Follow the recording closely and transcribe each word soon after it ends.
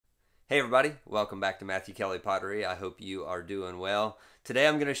Hey everybody, welcome back to Matthew Kelly Pottery. I hope you are doing well. Today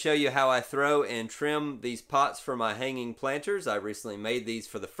I'm going to show you how I throw and trim these pots for my hanging planters. I recently made these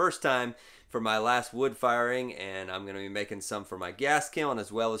for the first time for my last wood firing, and I'm going to be making some for my gas kiln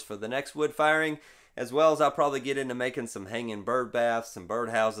as well as for the next wood firing, as well as I'll probably get into making some hanging bird baths, some bird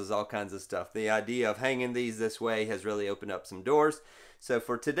houses, all kinds of stuff. The idea of hanging these this way has really opened up some doors. So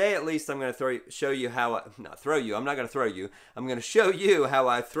for today at least, I'm going to show you how I'm not going to throw you. I'm going to show you how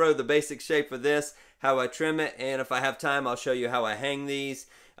I throw the basic shape of this, how I trim it, and if I have time, I'll show you how I hang these.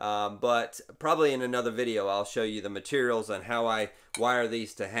 But probably in another video, I'll show you the materials and how I wire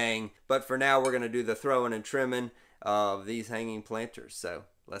these to hang. But for now, we're going to do the throwing and trimming of these hanging planters. So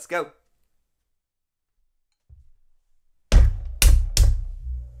let's go.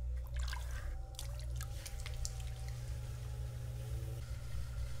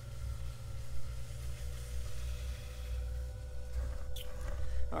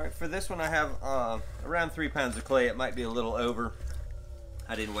 Alright, for this one I have around 3 pounds of clay. It might be a little over.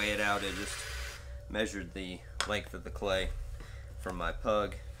 I didn't weigh it out, I just measured the length of the clay from my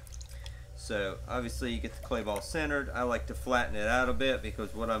pug. So obviously you get the clay ball centered. I like to flatten it out a bit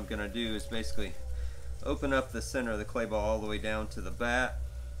because what I'm going to do is basically open up the center of the clay ball all the way down to the bat.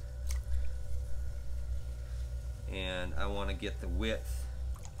 And I want to get the width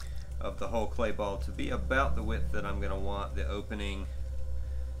of the whole clay ball to be about the width that I'm going to want the opening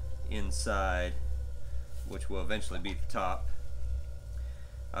inside, which will eventually be the top.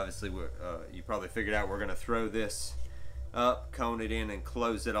 Obviously you probably figured out we're going to throw this up, cone it in, and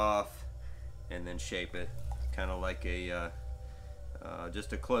close it off, and then shape it kind of like a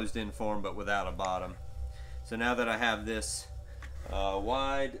just a closed in form but without a bottom. So now that I have this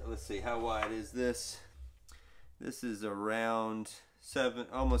wide, let's see, how wide is this? This is around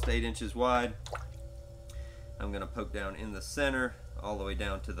almost 8 inches wide. I'm going to poke down in the center all the way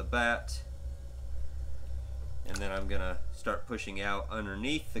down to the bat, and then I'm going to start pushing out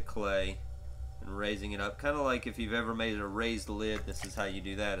underneath the clay and raising it up, kind of like if you've ever made a raised lid. This is how you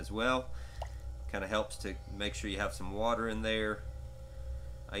do that as well. Kind of helps to make sure you have some water in there.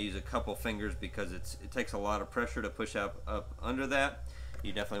 I use a couple fingers because it takes a lot of pressure to push up under that.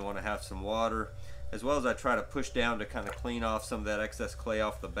 You definitely want to have some water, as well as I try to push down to kind of clean off some of that excess clay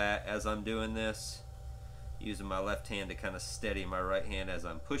off the bat as I'm doing this, using my left hand to kind of steady my right hand as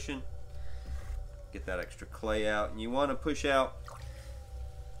I'm pushing. Get that extra clay out, and you want to push out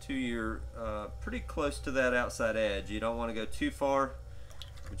to your pretty close to that outside edge. You don't want to go too far,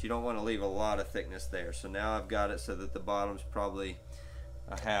 but you don't want to leave a lot of thickness there. So now I've got it so that the bottom's probably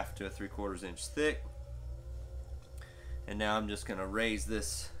a 1/2 to 3/4 inch thick. And now I'm just going to raise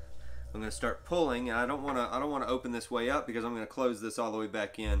this. I'm going to start pulling. I don't want to open this way up because I'm going to close this all the way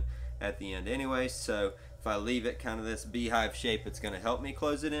back in at the end anyway. So if I leave it kind of this beehive shape, it's going to help me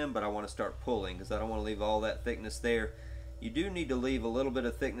close it in, but I want to start pulling because I don't want to leave all that thickness there. You do need to leave a little bit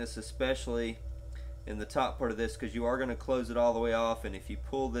of thickness, especially in the top part of this, because you are going to close it all the way off, and if you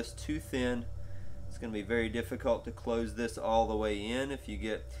pull this too thin, it's going to be very difficult to close this all the way in. If you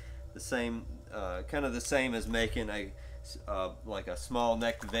get the same, kind of the same as making a like a small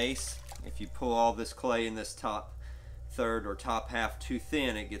necked vase, if you pull all this clay in this top third or top half too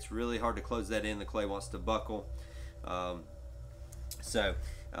thin, it gets really hard to close that in. The clay wants to buckle. And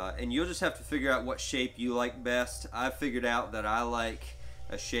you'll just have to figure out what shape you like best. I've figured out that I like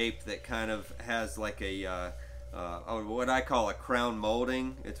a shape that kind of has like a what I call a crown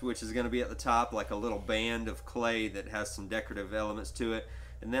molding, which is going to be at the top like a little band of clay that has some decorative elements to it,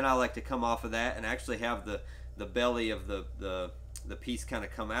 and then I like to come off of that and actually have the belly of the piece kind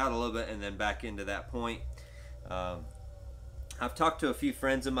of come out a little bit and then back into that point. I've talked to a few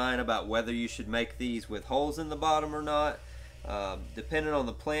friends of mine about whether you should make these with holes in the bottom or not. Depending on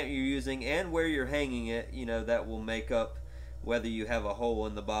the plant you're using and where you're hanging it, you know, that will make up whether you have a hole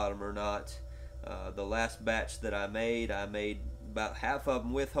in the bottom or not. The last batch that I made about half of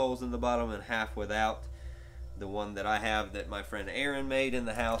them with holes in the bottom and half without. The one that I have that my friend Aaron made in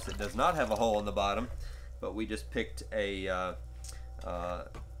the house, it does not have a hole in the bottom, but we just picked a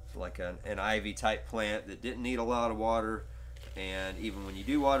like an ivy type plant that didn't need a lot of water, and even when you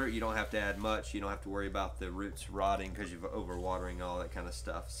do water it, you don't have to add much. You don't have to worry about the roots rotting because you're overwatering all that kind of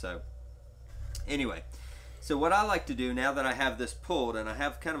stuff. So anyway, so what I like to do now that I have this pulled and I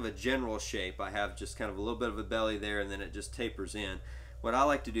have kind of a general shape, I have just kind of a little bit of a belly there and then it just tapers in. What I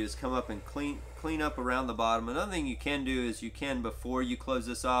like to do is come up and clean up around the bottom. Another thing you can do is before you close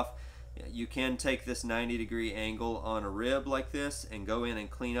this off, you can take this 90-degree angle on a rib like this and go in and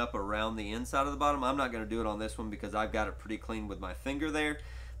clean up around the inside of the bottom. I'm not going to do it on this one because I've got it pretty clean with my finger there,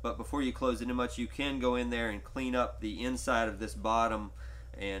 but before you close it in much, you can go in there and clean up the inside of this bottom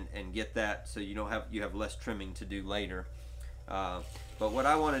and get that so you have less trimming to do later. But what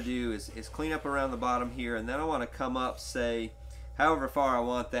I want to do is clean up around the bottom here, and then I want to come up, say, however far I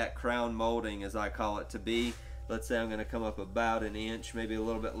want that crown molding, as I call it, to be. Let's say I'm going to come up about an inch, maybe a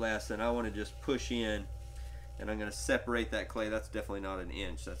little bit less, and I want to just push in, and I'm going to separate that clay. That's definitely not an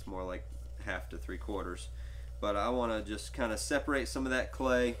inch, that's more like 1/2 to 3/4. But I want to just kind of separate some of that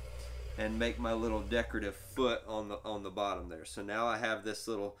clay and make my little decorative foot on the bottom there. So now I have this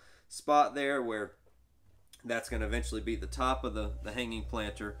little spot there where that's going to eventually be the top of the hanging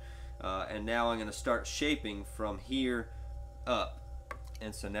planter, and now I'm going to start shaping from here up.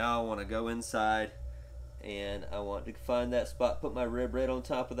 And so now I want to go inside, and I want to find that spot, put my rib right on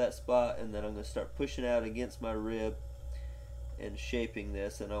top of that spot, and then I'm going to start pushing out against my rib and shaping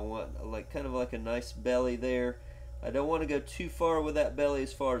this. And I want like kind of like a nice belly there. I don't want to go too far with that belly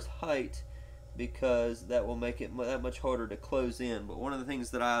as far as height, because that will make it that much harder to close in. But one of the things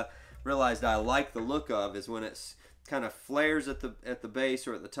that I realized I like the look of is when it's kind of flares at the base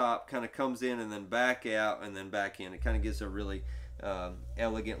or at the top, kind of comes in and then back out and then back in. It kind of gives a really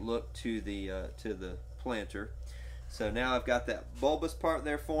elegant look to the planter. So now I've got that bulbous part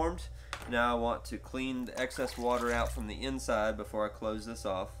there formed. Now I want to clean the excess water out from the inside before I close this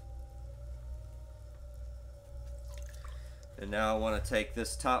off. And now I want to take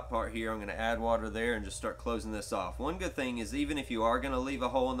this top part here, I'm going to add water there and just start closing this off. One good thing is, even if you are going to leave a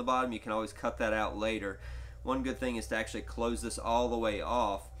hole in the bottom, you can always cut that out later. One good thing is to actually close this all the way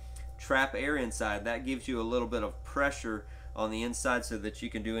off. Trap air inside. That gives you a little bit of pressure on the inside so that you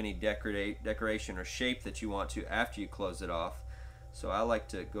can do any decoration or shape that you want to after you close it off. So I like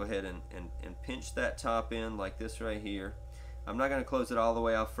to go ahead and pinch that top in like this right here. I'm not going to close it all the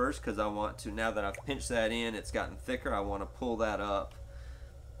way off first, because I want to, now that I've pinched that in, it's gotten thicker, I want to pull that up.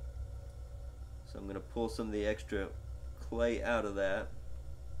 So I'm going to pull some of the extra clay out of that.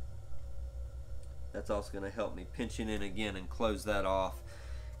 That's also going to help me pinch it in again and close that off.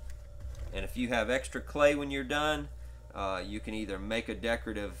 And if you have extra clay when you're done, you can either make a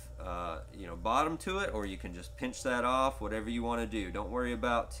decorative bottom to it, or you can just pinch that off, whatever you want to do. Don't worry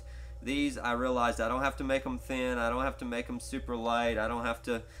about these. I realized I don't have to make them thin, I don't have to make them super light, I don't have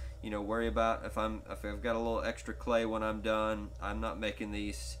to worry about if I've got a little extra clay when I'm done. I'm not making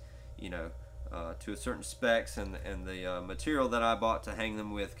these to a certain specs, and the material that I bought to hang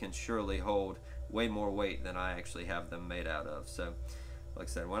them with can surely hold way more weight than I actually have them made out of. So like I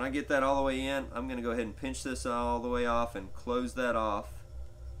said, when I get that all the way in, I'm going to go ahead and pinch this all the way off and close that off.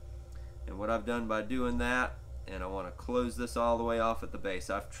 And what I've done by doing that, and I want to close this all the way off at the base,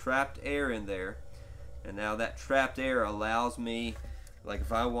 I've trapped air in there, and now that trapped air allows me, like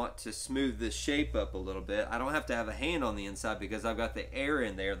if I want to smooth this shape up a little bit, I don't have to have a hand on the inside, because I've got the air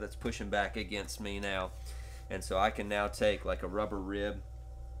in there that's pushing back against me now. And so I can now take like a rubber rib.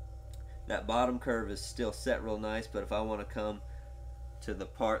 That bottom curve is still set real nice, but if I want to come to the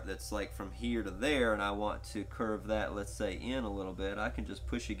part that's like from here to there, and I want to curve that, let's say, in a little bit, I can just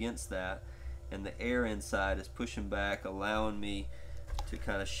push against that, and the air inside is pushing back, allowing me to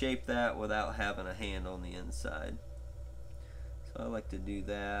kind of shape that without having a hand on the inside. So I like to do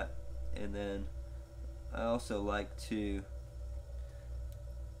that. And then I also like to,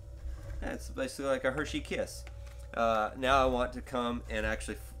 that's basically like a Hershey Kiss. Now I want to come and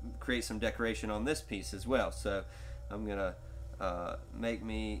actually create some decoration on this piece as well. So I'm gonna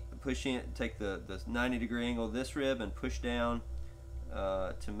push in, take the 90-degree angle of this rib and push down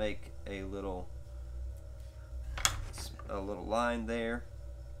to make a little line there.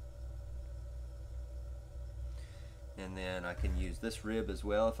 And then I can use this rib as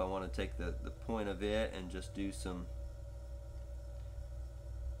well if I want to take the point of it and just do some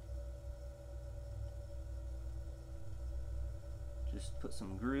put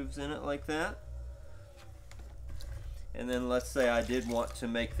some grooves in it like that. And then let's say I did want to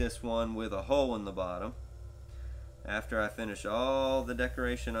make this one with a hole in the bottom. After I finish all the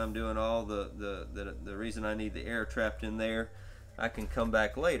decoration I'm doing, all the reason I need the air trapped in there, I can come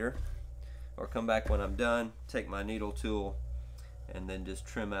back later, or come back when I'm done, take my needle tool, and then just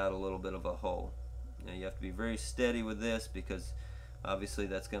trim out a little bit of a hole. Now you have to be very steady with this, because obviously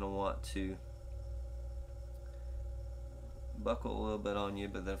that's going to want to buckle a little bit on you.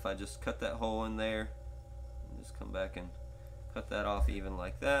 But then if I just cut that hole in there, just come back and cut that off even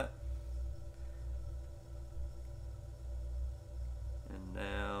like that. And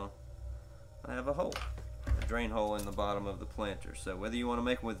now I have a hole, a drain hole in the bottom of the planter. So whether you want to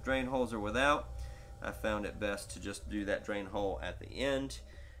make them with drain holes or without, I found it best to just do that drain hole at the end.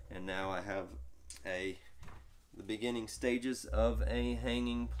 And now I have the beginning stages of a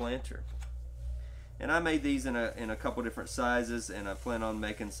hanging planter. And I made these in a couple different sizes, and I plan on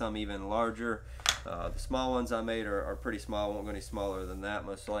making some even larger. The small ones I made are pretty small. Won't go any smaller than that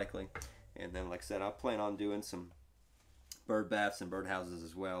most likely. And then, like I said, I plan on doing some bird baths and bird houses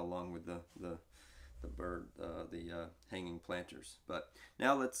as well, along with the hanging planters. But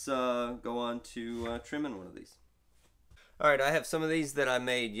now let's go on to trimming one of these. All right, I have some of these that I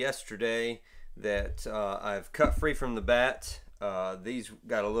made yesterday that I've cut free from the bat. These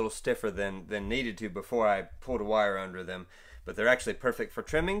got a little stiffer than needed to before I pulled a wire under them, but they're actually perfect for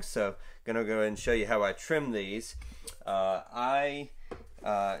trimming. So I'm gonna go ahead and show you how I trim these. I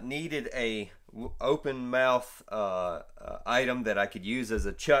needed a open mouth item that I could use as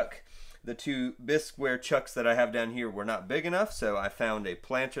a chuck. The two bisqueware chucks that I have down here were not big enough, so I found a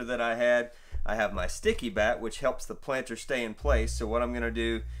planter that I had. I have my sticky bat, which helps the planter stay in place. So what I'm going to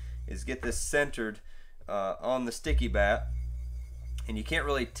do is get this centered on the sticky bat, and you can't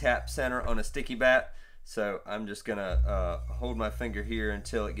really tap center on a sticky bat, so I'm just going to hold my finger here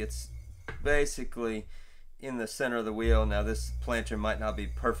until it gets basically in the center of the wheel. Now this planter might not be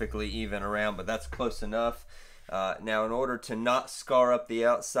perfectly even around, but that's close enough. Now in order to not scar up the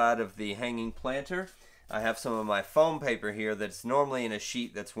outside of the hanging planter, I have some of my foam paper here that's normally in a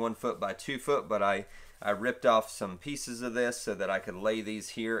sheet that's 1 foot by 2 foot, but I ripped off some pieces of this so that I could lay these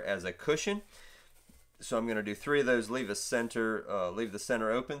here as a cushion. So I'm going to do 3 of those, leave the center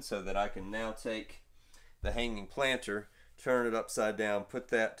open so that I can now take the hanging planter, turn it upside down, put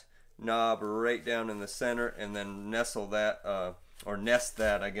that knob right down in the center, and then nestle that, or nest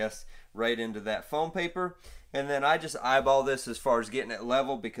that, I guess, right into that foam paper. And then I just eyeball this as far as getting it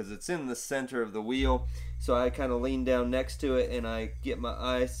level because it's in the center of the wheel. So I kind of lean down next to it and I get my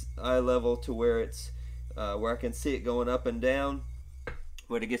eye level to where it's where I can see it going up and down.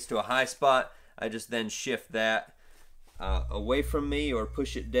 When it gets to a high spot, I just then shift that away from me or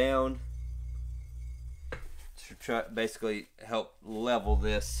push it down to try basically help level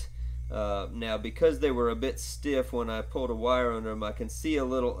this. Now because they were a bit stiff when I pulled a wire under them, I can see a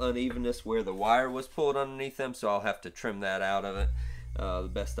little unevenness where the wire was pulled underneath them, so I'll have to trim that out of it the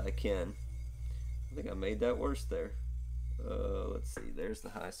best I can. I think I made that worse there. Let's see, there's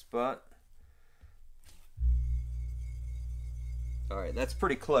the high spot. Alright, that's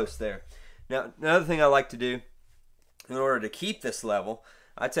pretty close there. Now another thing I like to do in order to keep this level,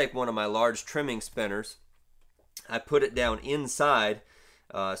 I take one of my large trimming spinners, I put it down inside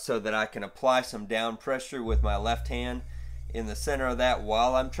so that I can apply some down pressure with my left hand in the center of that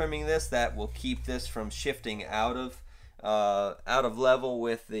while I'm trimming this. That will keep this from shifting out of level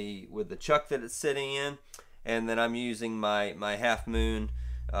with the chuck that it's sitting in. And then I'm using my Half Moon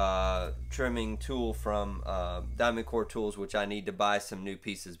trimming tool from Diamond Core Tools, which I need to buy some new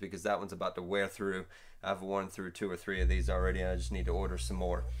pieces because that one's about to wear through. I've worn through 2 or 3 of these already, and I just need to order some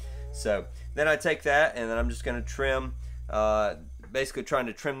more. So then I take that and then I'm just going to trim, basically trying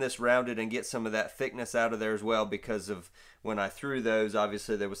to trim this rounded and get some of that thickness out of there as well, because of when I threw those,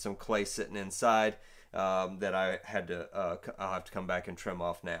 obviously there was some clay sitting inside that I had to I'll have to come back and trim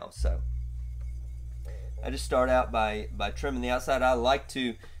off now. So I just start out by trimming the outside. I like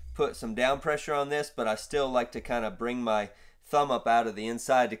to put some down pressure on this, but I still like to kind of bring my thumb up out of the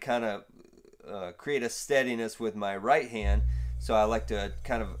inside to kind of create a steadiness with my right hand. So I like to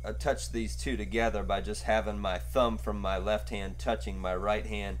kind of touch these two together by just having my thumb from my left hand touching my right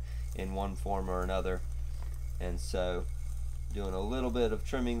hand in one form or another. And so doing a little bit of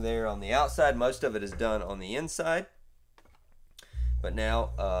trimming there on the outside. Most of it is done on the inside. But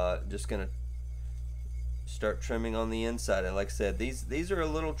now just going to start trimming on the inside. And like I said, these are a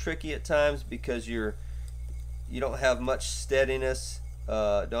little tricky at times because you don't have much steadiness,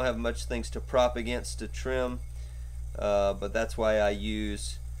 don't have much things to prop against to trim. But that's why I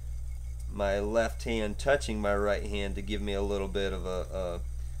use my left hand touching my right hand to give me a little bit of a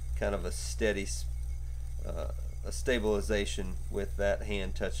kind of a steady a stabilization with that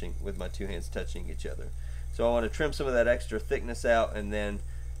hand touching, with my 2 hands touching each other. So I want to trim some of that extra thickness out and then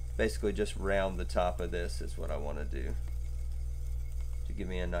basically just round the top of this is what I want to do to give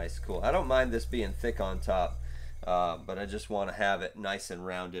me a nice cool. I don't mind this being thick on top, but I just want to have it nice and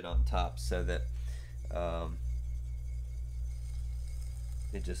rounded on top so that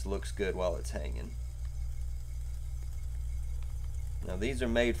it just looks good while it's hanging. Now these are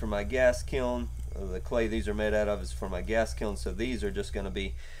made for my gas kiln. The clay these are made out of is for my gas kiln, so these are just going to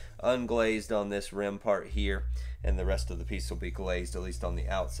be unglazed on this rim part here, and the rest of the piece will be glazed, at least on the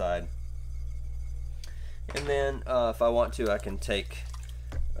outside. And then if I want to, I can take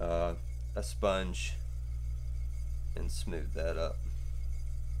a sponge and smooth that up.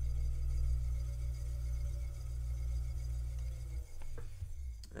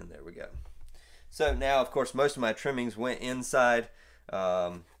 And there we go. So now, of course, most of my trimmings went inside.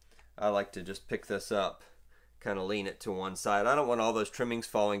 I like to just pick this up, kind of lean it to one side. I don't want all those trimmings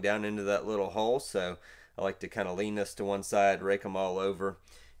falling down into that little hole, so I like to kind of lean this to one side, rake them all over,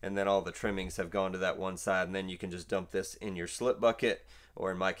 and then all the trimmings have gone to that one side, and then you can just dump this in your slip bucket,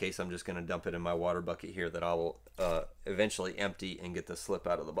 or in my case, I'm just going to dump it in my water bucket here that I will eventually empty and get the slip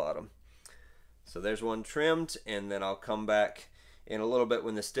out of the bottom. So there's one trimmed, and then I'll come back in a little bit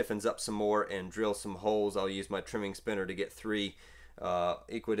when this stiffens up some more and drill some holes. I'll use my trimming spinner to get 3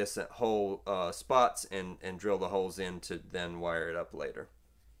 equidistant hole spots and drill the holes in to then wire it up later.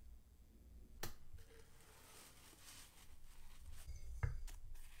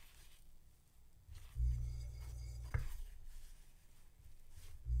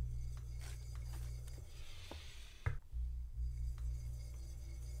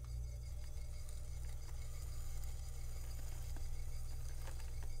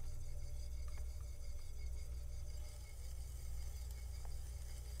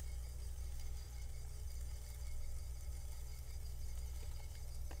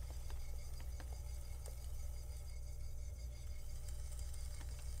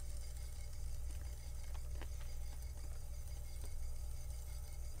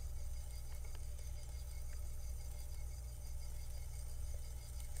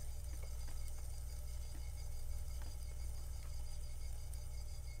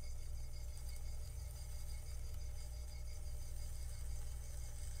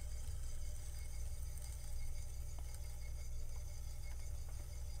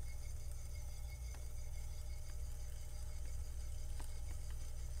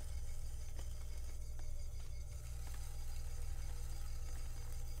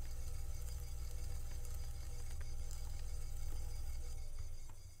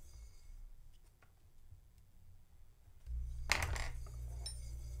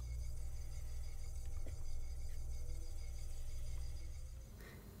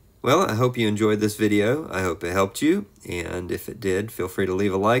 Well, I hope you enjoyed this video. I hope it helped you, and if it did, feel free to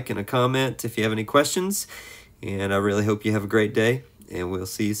leave a like and a comment if you have any questions, and I really hope you have a great day, and we'll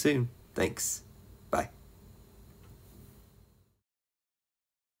see you soon. Thanks. Bye.